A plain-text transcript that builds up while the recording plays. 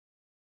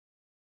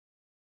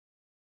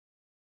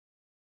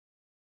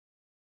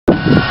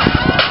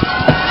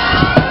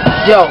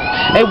Yo,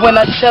 hey, when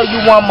I tell you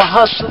I'm a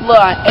hustler,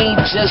 I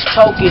ain't just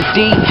talking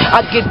D. I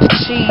get the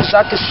cheese,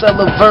 I can sell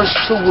a verse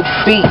to a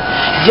beat.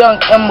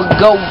 Young Emma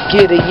go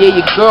get it, yeah,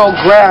 your girl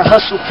grind,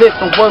 hustle, pip,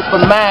 and work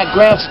for 9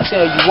 grams to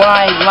tell you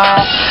I ain't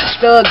lying.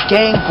 Stud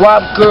gang,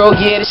 guap girl,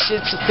 yeah, this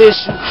shit's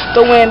official.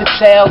 Throw in the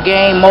towel,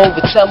 game over,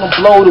 tell them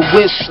blow the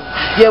whistle.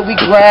 Yeah, we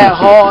grind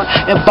hard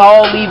and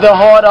ball even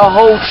harder.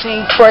 Whole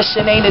team fresh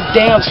and ain't a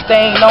damn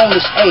stain on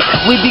us. Hey,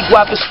 we be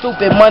guapping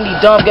stupid, money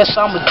dumb, guess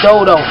I'm a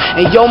dodo.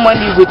 And your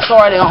money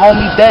retarded,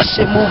 homie, that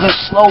shit moving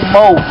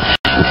slow-mo.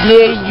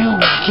 Yeah, you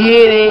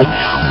get it.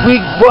 We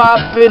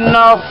guapping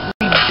off.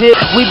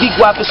 We be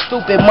guapping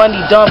stupid, money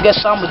dumb,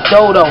 guess I'm a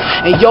dodo.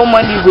 And your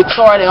money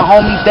retarded,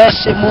 homie, that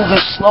shit moving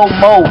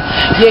slow-mo.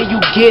 Yeah,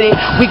 you get it.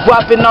 We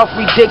guapping off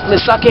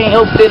ridiculous. I can't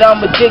help that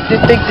I'm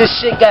addicted. Think this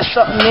shit got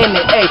something in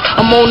it. Hey,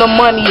 I'm on a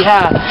money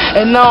high,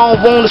 and I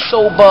don't want to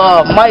sober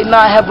up. Might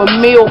not have a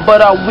meal,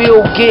 but I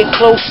will get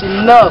close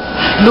enough.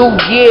 New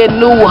year,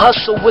 new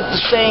hustle with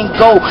the same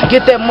goal.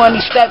 Get that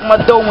money, stack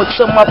my dough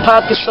until my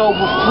pockets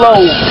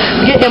overflow.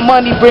 Getting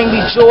money bring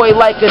me joy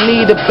like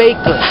Anita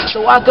Baker,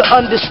 so I can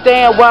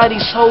understand why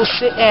these hoes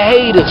sit and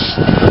hate us.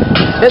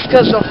 That's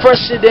cause I'm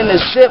fresher than a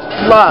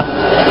Ziploc.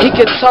 He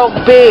can talk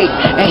big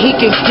and he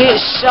can get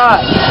shot.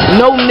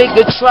 No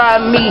nigga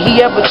try me,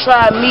 he ever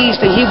try me,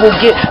 then he will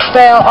get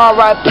found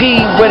R.I.P.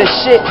 where the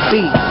shit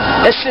be.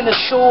 That's in the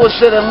shores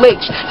of the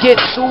lakes. Get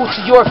sued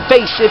to your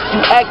face if you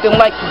acting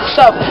like you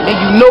tough and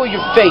you know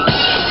your face.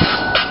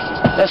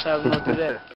 That's how we gonna do that.